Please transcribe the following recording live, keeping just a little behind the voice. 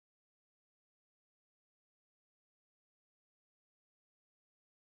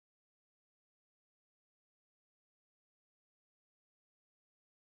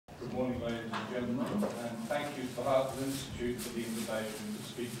Good morning, ladies and gentlemen, and thank you to Heartland Institute for the invitation to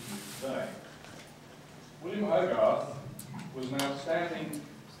speak to you today. William Hogarth was an outstanding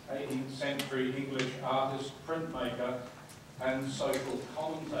 18th century English artist, printmaker, and social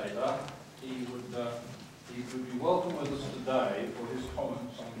commentator. He would be welcome with us today for his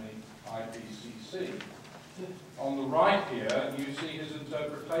comments on the ICCC. On the right here, you see his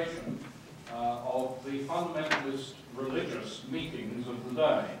interpretation of the fundamentalist religious meetings of the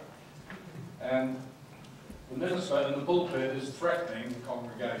day. And the minister in the pulpit is threatening the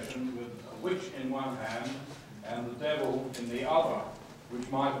congregation with a witch in one hand and the devil in the other, which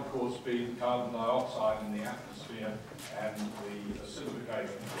might, of course, be the carbon dioxide in the atmosphere and the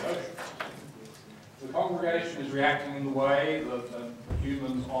acidification of the ocean. The congregation is reacting in the way that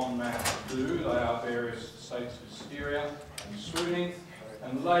humans en masse do. They are various states of hysteria and swooning.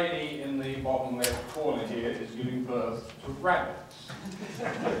 And the lady in the bottom left corner here is giving birth to rabbits.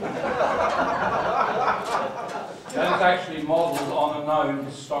 That is actually modelled on a known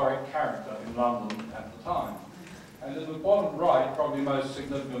historic character in London at the time. And in the bottom right, probably most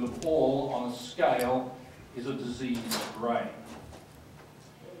significant of all on a scale, is a diseased brain.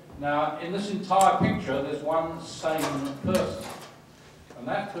 Now, in this entire picture, there's one sane person. And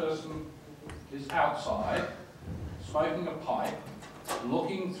that person is outside, smoking a pipe,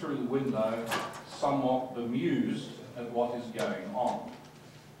 looking through the window, somewhat bemused at what is going on.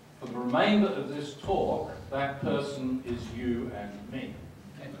 For the remainder of this talk, that person is you and me.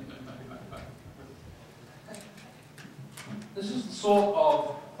 This is the sort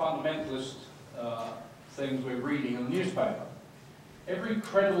of fundamentalist things we're reading in the newspaper. Every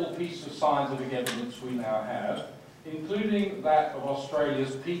credible piece of scientific evidence we now have, including that of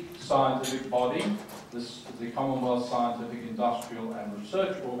Australia's peak scientific body, the Commonwealth Scientific, Industrial and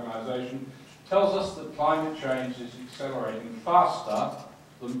Research Organisation, tells us that climate change is accelerating faster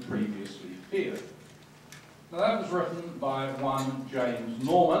than previously feared. Now that was written by one James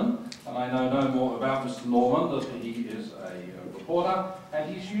Norman, and I know no more about Mr. Norman than he is a reporter,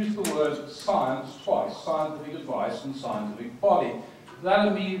 and he's used the word science twice, scientific advice and scientific body. That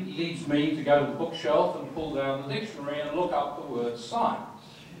immediately leads me to go to the bookshelf and pull down the dictionary and look up the word science.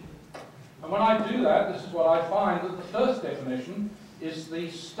 And when I do that, this is what I find, that the first definition is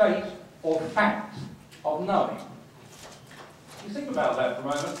the state or fact of knowing. You think about that for a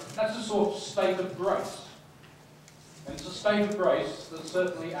moment, that's a sort of state of grace. And it's a state of grace that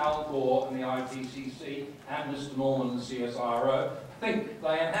certainly Al Gore and the ICCC and Mr. Norman and the CSIRO think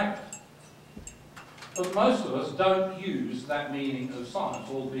they inhabit. But most of us don't use that meaning of science,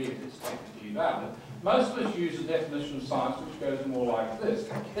 albeit it's technically valid. Most of us use a definition of science which goes more like this.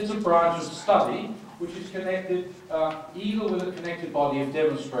 It's a branch of study which is connected either with a connected body of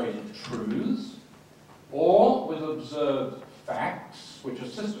demonstrated truths or with observed facts which are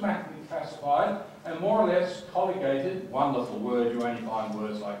systematically classified and more or less colligated, wonderful word, you only find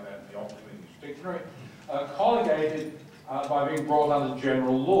words like that in the Oxford English Dictionary, colligated by being brought under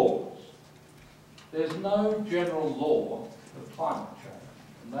general laws. There's no general law of climate change,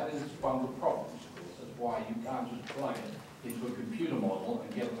 and that is one of the problems, of course. That's why you can't just plug it into a computer model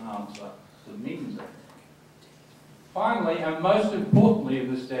and get an answer that means anything. Finally, and most importantly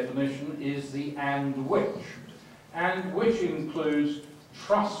in this definition, is the and which includes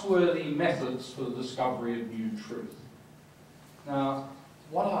trustworthy methods for the discovery of new truth. Now,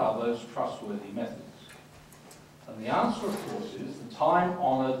 what are those trustworthy methods? And the answer, of course, is the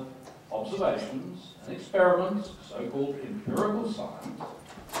time-honoured observations and experiments, so-called empirical science.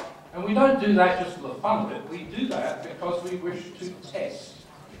 And we don't do that just for the fun of it, we do that because we wish to test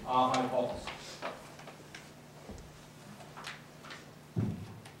our hypothesis.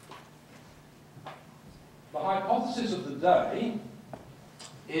 The hypothesis of the day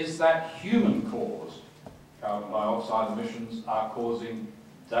is that human-caused carbon dioxide emissions are causing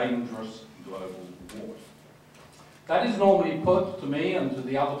dangerous global warming. That is normally put to me and to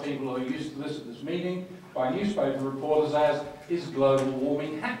the other people who are used to this at this meeting by newspaper reporters as, is global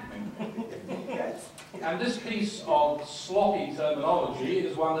warming happening? And this piece of sloppy terminology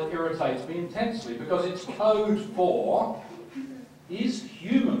is one that irritates me intensely because it's code for, is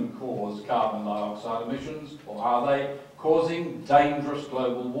human-caused carbon dioxide emissions, or are they causing dangerous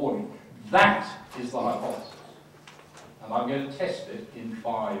global warming? That is the hypothesis. And I'm going to test it in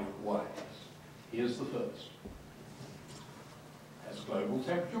 5 ways. Here's the first. Has global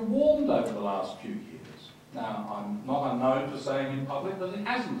temperature warmed over the last few years? Now, I'm not unknown for saying in public that it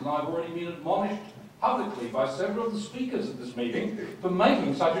hasn't, and I've already been admonished publicly by several of the speakers at this meeting for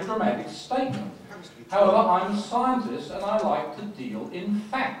making such a dramatic statement. However, I'm a scientist and I like to deal in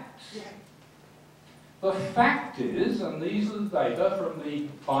facts. The fact is, and these are the data from the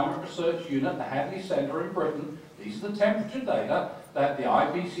Climate Research Unit, the Hadley Centre in Britain, these are the temperature data that the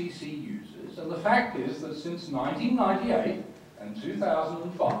IPCC uses, and the fact is that since 1998 and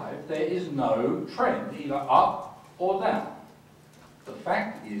 2005, there is no trend, either up or down. The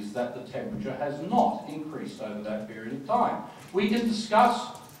fact is that the temperature has not increased over that period of time. We can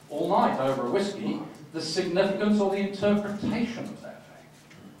discuss all night over a whiskey the significance or the interpretation of that fact.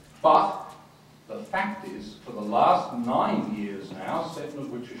 But the fact is, for the last 9 years now, 7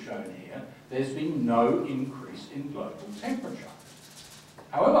 of which are shown here, there's been no increase in global temperature.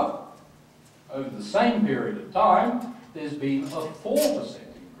 However, over the same period of time, there's been a 4%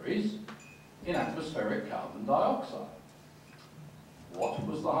 increase in atmospheric carbon dioxide. What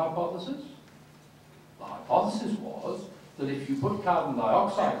was the hypothesis? The hypothesis was that if you put carbon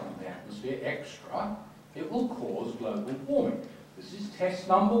dioxide in the atmosphere extra, it will cause global warming. This is test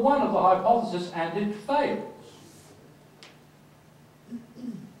number 1 of the hypothesis, and it fails.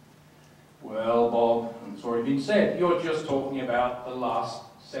 Well, Bob, it's already been said, you're just talking about the last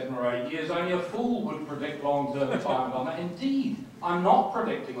 7 or 8 years. Only a fool would predict long-term climate on that. Indeed, I'm not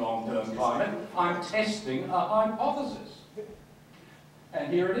predicting long-term climate. I'm testing a hypothesis.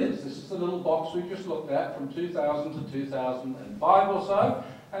 And here it is. This is the little box we just looked at from 2000 to 2005 or so.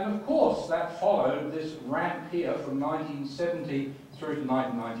 And of course, that followed this ramp here from 1970 through to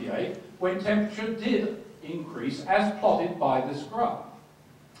 1998, when temperature did increase as plotted by this graph.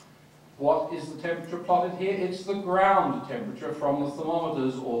 What is the temperature plotted here? It's the ground temperature from the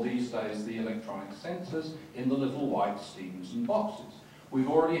thermometers, or these days the electronic sensors, in the little white Stevenson boxes. We've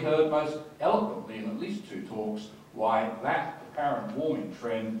already heard most eloquently in at least 2 talks why that apparent warming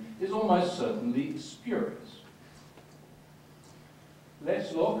trend is almost certainly spurious.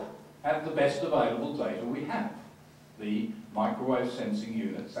 Let's look at the best available data we have, the microwave sensing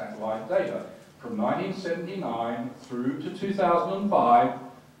unit satellite data. From 1979 through to 2005,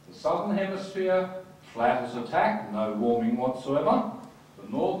 the southern hemisphere, flat as a tack, no warming whatsoever.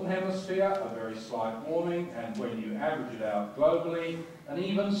 The northern hemisphere, a very slight warming, and when you average it out globally, an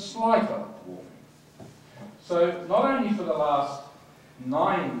even slighter warming. So not only for the last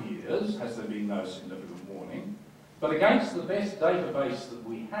 9 years has there been no significant warming, but against the best database that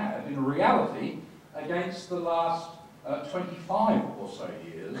we have, in reality, against the last 25 or so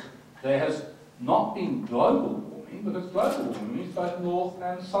years, there has not been global warming, because global warming is both north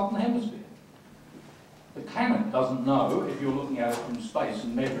and southern hemisphere. The planet doesn't know, if you're looking at it from space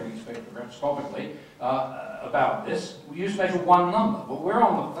and measuring it spectroscopically, about this. We used to measure 1 number, but we're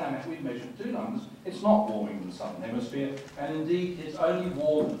on the planet, we've measured 2 numbers. It's not warming in the southern hemisphere, and indeed it's only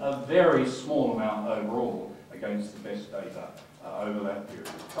warmed a very small amount overall against the best data over that period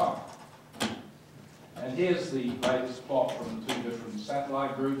of time. And here's the latest plot from the 2 different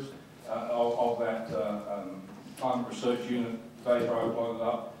satellite groups of that Climate Research Unit data I plotted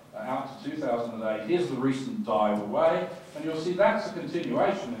up out to 2008. Here's the recent dive away, and you'll see that's a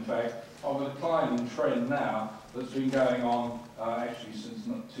continuation, in fact, of a declining trend now that's been going on actually since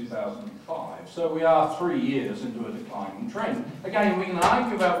 2005. So we are 3 years into a declining trend. Again, we can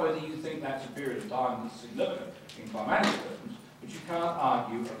argue about whether you think that's a period of time that's significant in climatic terms, but you can't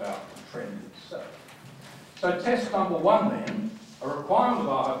argue about the trend itself. So test number 1 then, a requirement of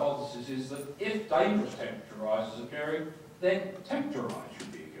our hypothesis is that if dangerous temperature rise is occurring, then temperature rise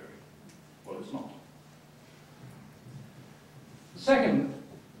should be occurring. Well, it's not. The second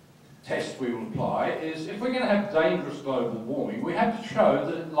test we will apply is, if we're going to have dangerous global warming, we have to show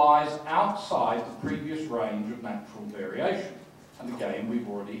that it lies outside the previous range of natural variation. And again, we've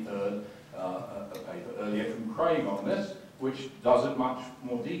already heard a paper earlier from Craig on this, which does it much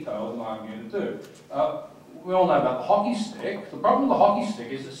more detailed than I'm going to do. We all know about the hockey stick. The problem with the hockey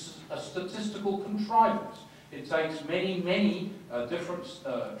stick is it's a statistical contrivance. It takes many different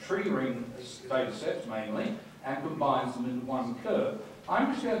tree ring data sets, mainly, and combines them into one curve.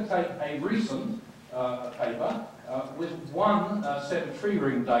 I'm just going to take a recent paper with 1 set of tree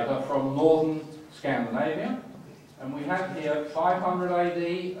ring data from northern Scandinavia. And we have here 500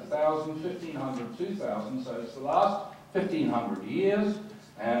 AD, 1000, 1500, 2000, so it's the last 1500 years.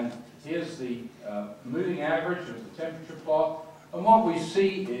 And here's the moving average of the temperature plot. And what we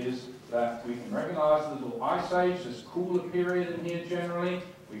see is that we can recognise the little ice age, this cooler period in here generally.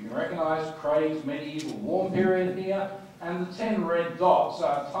 We can recognise Craig's medieval warm period here. And the 10 red dots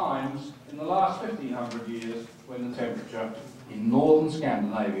are times in the last 1500 years when the temperature in northern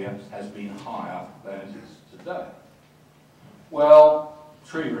Scandinavia has been higher than it is today. Well,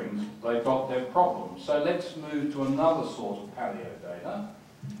 tree rings, they've got their problems. So let's move to another sort of paleo data.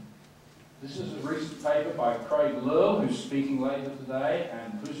 This is a recent paper by Craig Lurl, who's speaking later today,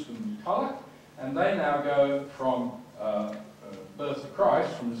 and Houston McCulloch. and they now go from birth of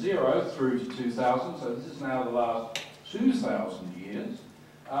Christ, from 0 through to 2000, so this is now the last 2,000 years,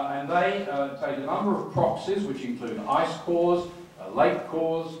 and they take a number of proxies, which include ice cores, lake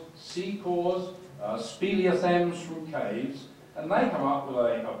cores, sea cores, speleothems from caves, and they come up with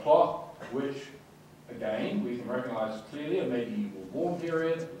a plot which, again, we can recognise clearly a medieval warm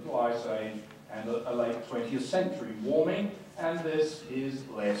period, a little ice age, and a late 20th century warming, and this is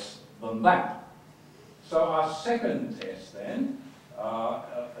less than that. So our second test then,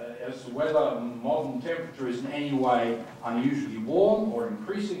 as to whether modern temperature is in any way unusually warm or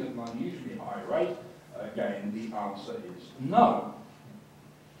increasing at an unusually high rate, again, the answer is no.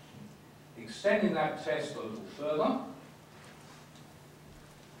 Extending that test a little further,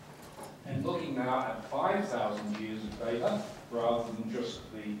 and looking now at 5,000 years of data, rather than just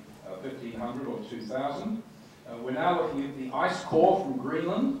the 1,500 or 2,000, we're now looking at the ice core from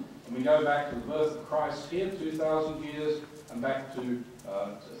Greenland, and we go back to the birth of Christ here, 2,000 years, and back to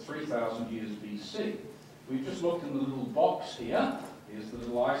 3,000 years BC. We've just looked in the little box here. Here's the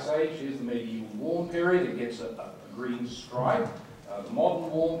little ice age, here's the medieval warm period, it gets a green stripe. The modern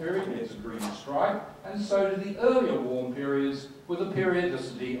warm period gets a green stripe, and so do the earlier warm periods with a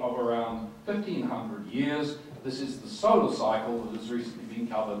periodicity of around 1,500 years. This is the solar cycle that has recently been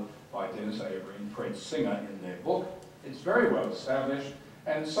covered by Dennis Avery and Fred Singer in their book. It's very well established,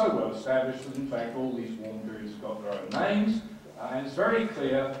 and it's so well established that in fact all these warm periods have got their own names, and it's very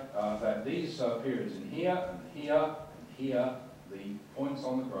clear that these periods in here, and here, and here, the points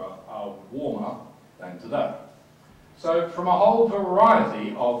on the graph are warmer than today. So from a whole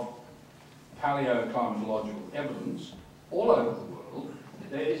variety of paleoclimatological evidence all over the world,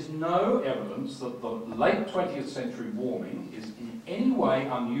 there is no evidence that the late 20th century warming is in any way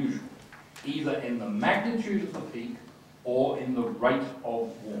unusual, either in the magnitude of the peak or in the rate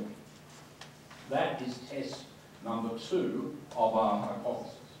of warming. That is test number 2 of our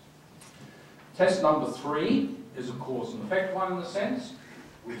hypothesis. Test number 3 is a cause and effect one in a sense.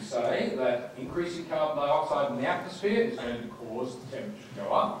 We say that increasing carbon dioxide in the atmosphere is going to cause the temperature to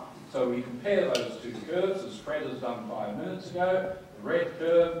go up. So we compare those two curves, as Fred has done 5 minutes ago. The red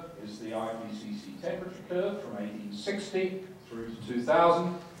curve is the IPCC temperature curve from 1860 through to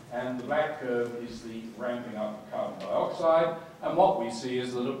 2000, and the black curve is the ramping up of carbon dioxide. And what we see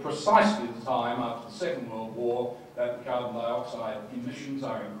is that at precisely the time after the Second World War that the carbon dioxide emissions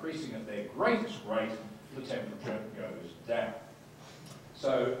are increasing at their greatest rate, the temperature goes down.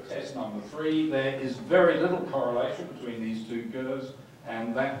 So test number 3, there is very little correlation between these two curves,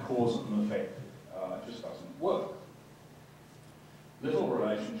 and that cause and effect just doesn't work. Little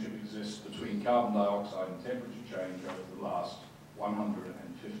relationship exists between carbon dioxide and temperature change over the last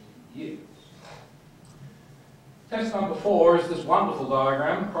 150 years. Test number 4 is this wonderful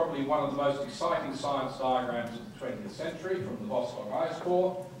diagram, probably one of the most exciting science diagrams of the 20th century from the Vostok Ice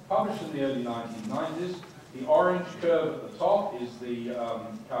Core, published in the early 1990s. The orange curve at the top is the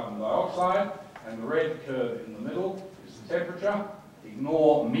carbon dioxide, and the red curve in the middle is the temperature.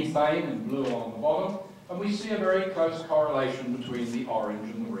 Ignore methane in blue along the bottom, and we see a very close correlation between the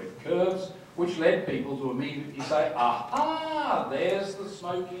orange and the red curves, which led people to immediately say, aha, there's the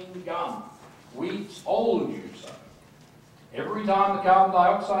smoking gun. We told you so. Every time the carbon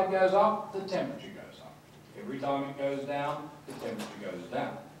dioxide goes up, the temperature goes up. Every time it goes down, the temperature goes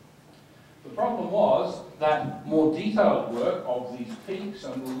down. The problem was that more detailed work of these peaks,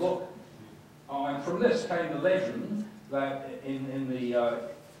 and we'll look, and from this came the legend that in the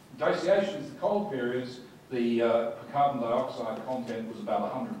glaciations, the cold periods, the carbon dioxide content was about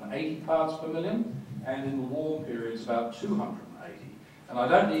 180 parts per million, and in the warm periods about 280. And I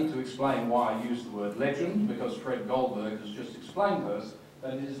don't need to explain why I use the word legend, because Fred Goldberg has just explained to us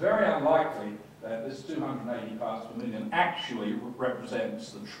that it is very unlikely that this 280 parts per million actually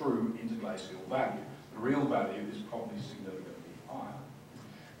represents the true interglacial value. The real value is probably significantly higher.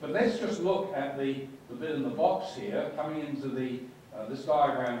 But let's just look at the bit in the box here, coming into the, this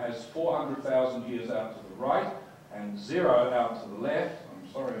diagram has 400,000 years out to the right and 0 out to the left.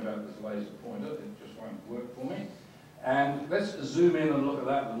 I'm sorry about this laser pointer, it just won't work for me. And let's zoom in and look at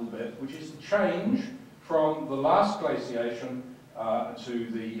that a little bit, which is the change from the last glaciation to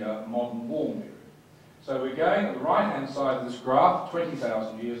the modern warm period. So we're going at the right-hand side of this graph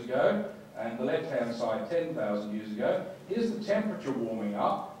 20,000 years ago, and the left-hand side 10,000 years ago. Here's the temperature warming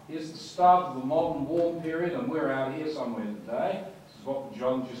up. Here's the start of the modern warm period, and we're out here somewhere today. This is what the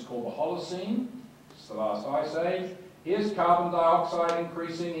geologists call the Holocene. It's the last ice age. Here's carbon dioxide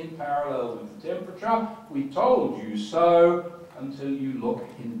increasing in parallel with the temperature. We told you so until you look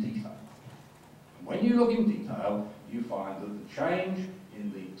in detail. And when you look in detail, you find that the change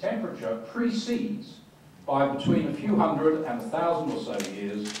in the temperature precedes by between a few hundred and 1,000 or so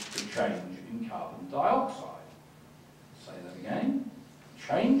years the change in carbon dioxide. Say that again.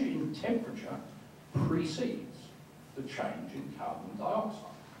 Change in temperature precedes the change in carbon dioxide.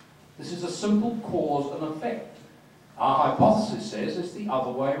 This is a simple cause and effect. Our hypothesis says it's the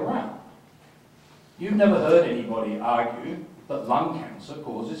other way around. You've never heard anybody argue that lung cancer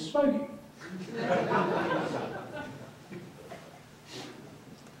causes smoking.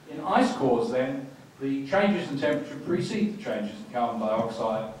 In ice cores, then, the changes in temperature precede the changes in carbon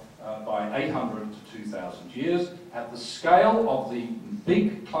dioxide by 800 to 2,000 years. At the scale of the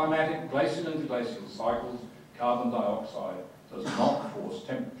big climatic glacial-interglacial cycles, carbon dioxide does not force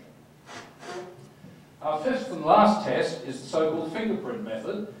temperature. Our fifth and last test is the so-called fingerprint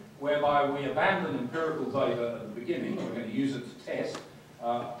method, whereby we abandon empirical data at the beginning. We're going to use it to test,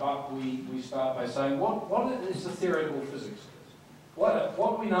 but we start by saying, what is the theoretical physics of this?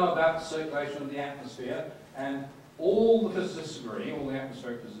 What do we know about the circulation of the atmosphere? And all the physicists agree, all the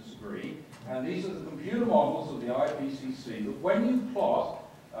atmospheric physicists agree, and these are the computer models of the IPCC, that when you plot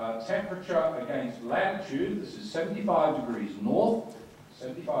temperature against latitude, this is 75 degrees north,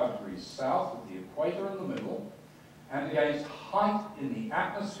 75 degrees south with the equator in the middle, and against height in the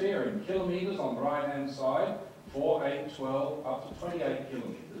atmosphere in kilometres on the right-hand side, 4, 8, 12, up to 28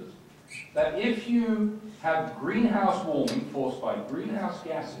 kilometres, that if you have greenhouse warming forced by greenhouse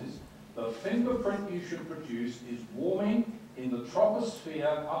gases, the fingerprint you should produce is warming in the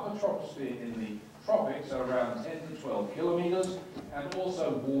troposphere, upper troposphere in the tropics at around 10 to 12 kilometres, and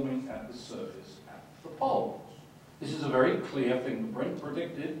also warming at the surface at the poles. This is a very clear fingerprint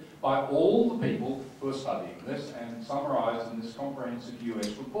predicted by all the people who are studying this and summarised in this comprehensive US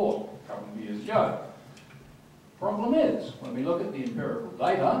report a couple of years ago. Problem is, when we look at the empirical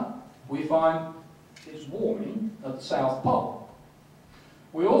data, we find it's warming at the South Pole.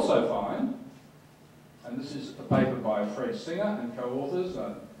 We also find, and this is a paper by Fred Singer and co-authors,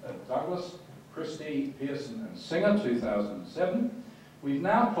 Douglas, Christie, Pearson and Singer, 2007, we've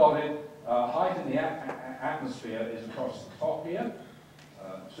now plotted height in the atmosphere is across the top here,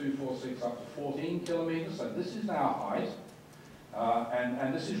 2, 4, 6 up to 14 kilometres, so this is our height,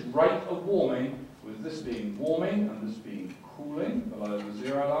 and this is rate of warming, with this being warming and this being cooling below the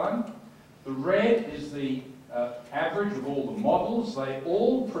zero line. The red is the average of all the models. They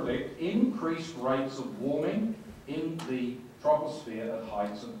all predict increased rates of warming in the troposphere at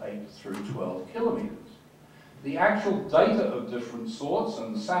heights of 8 through 12 kilometres. The actual data of different sorts,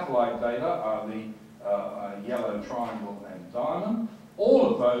 and the satellite data are the yellow triangle and diamond.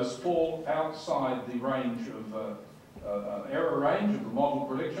 All of those fall outside the range of error range of the model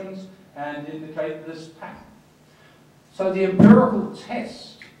predictions and indicate this pattern. So the empirical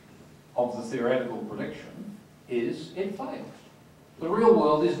test of the theoretical prediction is it fails. The real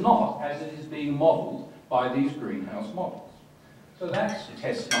world is not as it is being modelled by these greenhouse models. So that's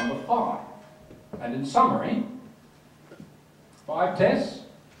test number 5. And in summary, 5 tests,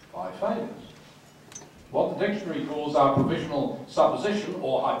 5 failures. What the dictionary calls our provisional supposition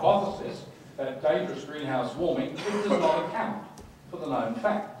or hypothesis that dangerous greenhouse warming does not account for the known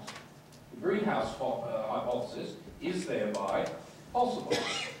facts. The greenhouse hypothesis is thereby falsified.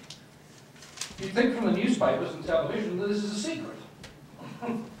 You'd think from the newspapers and television that this is a secret.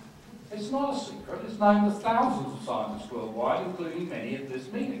 It's not a secret. It's known to thousands of scientists worldwide, including many at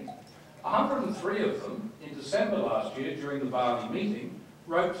this meeting. 103 of them, in December last year, during the Bali meeting,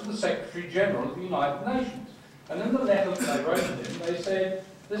 wrote to the Secretary General of the United Nations. And in the letter that they wrote to him, they said,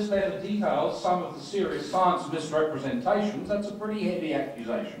 this letter details some of the serious science misrepresentations, that's a pretty heavy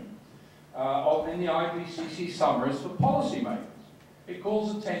accusation, in the IPCC summaries for policymakers. It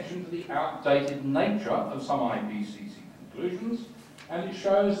calls attention to the outdated nature of some IPCC conclusions, and it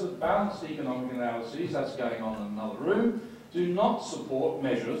shows that balanced economic analyses, that's going on in another room, do not support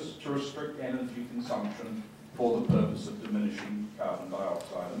measures to restrict energy consumption for the purpose of diminishing carbon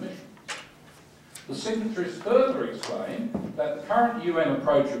dioxide emissions. The signatories further explain that the current UN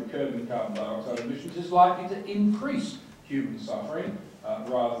approach of curbing carbon dioxide emissions is likely to increase human suffering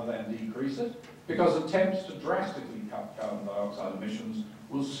rather than decrease it, because attempts to drastically cut carbon dioxide emissions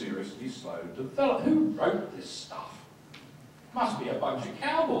will seriously slow development. Who wrote this stuff? Must be a bunch of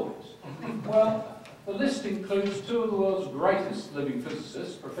cowboys. Well, the list includes 2 of the world's greatest living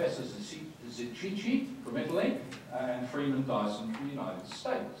physicists, Professor Iccc from Italy and Freeman Dyson from the United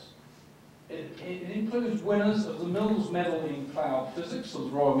States. It includes winners of the Mills Medal in Cloud Physics of the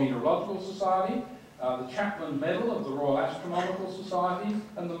Royal Meteorological Society, the Chapman Medal of the Royal Astronomical Society,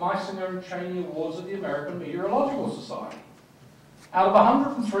 and the Meisinger and Cheney Awards of the American Meteorological Society. Out of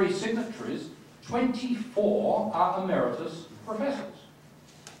 103 signatories, 24 are emeritus professors.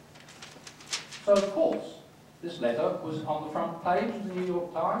 So of course, this letter was on the front page of the New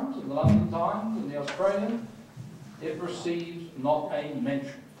York Times and the London Times and the Australian. It received not a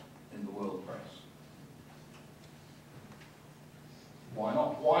mention in the world press. Why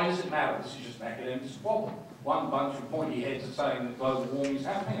not? Why does it matter? This is just an academic squabble. One bunch of pointy heads are saying that global warming is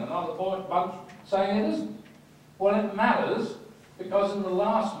happening, and another bunch saying it isn't. Well, it matters because in the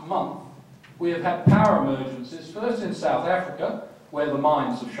last month we have had power emergencies, first in South Africa, where the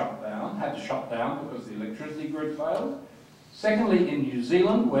mines have shut down, had to shut down because the electricity grid failed. Secondly, in New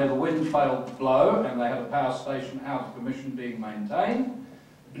Zealand, where the wind failed to blow and they had a power station out of commission being maintained.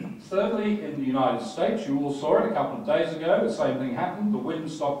 Thirdly, in the United States, you all saw it a couple of days ago, the same thing happened, the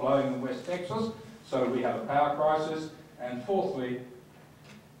wind stopped blowing in West Texas, so we have a power crisis. And fourthly,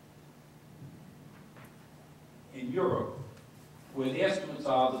 in Europe, where the estimates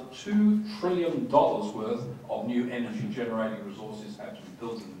are that $2 trillion worth of new energy generating resources have to be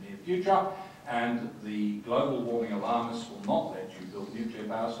built in the near future, and the global warming alarmists will not let you build nuclear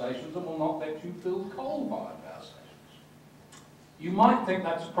power stations and will not let you build coal-fired power stations. You might think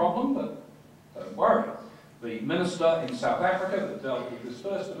that's a problem, but don't worry. The minister in South Africa that dealt with this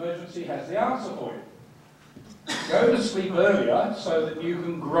first emergency has the answer for you. Go to sleep earlier so that you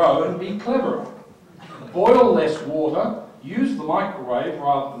can grow and be cleverer. Boil less water, use the microwave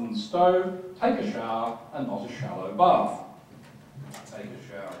rather than the stove, take a shower and not a shallow bath. Take a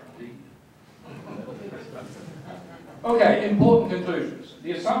shower indeed. Okay, important conclusions.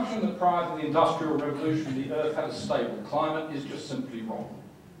 The assumption that prior to the Industrial Revolution the Earth had a stable climate is just simply wrong.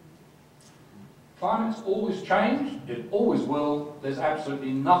 Climates always change, it always will. There's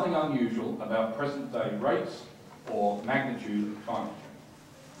absolutely nothing unusual about present day rates or magnitude of climate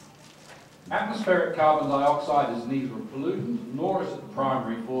change. Atmospheric carbon dioxide is neither a pollutant nor is it the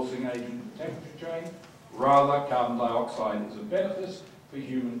primary forcing agent of temperature change. Rather, carbon dioxide is a benefit for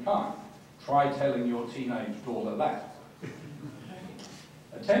humankind. Try telling your teenage daughter that.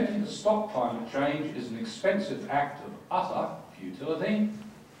 Attempting to stop climate change is an expensive act of utter futility.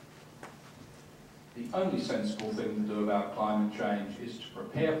 The only sensible thing to do about climate change is to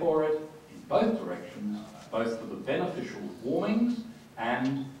prepare for it in both directions, both for the beneficial warmings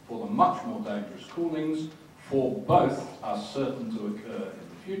and for the much more dangerous coolings, for both are certain to occur in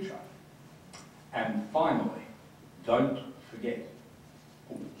the future. And finally, don't forget,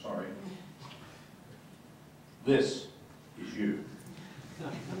 oh, sorry, this is you.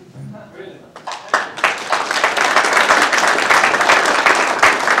 Really?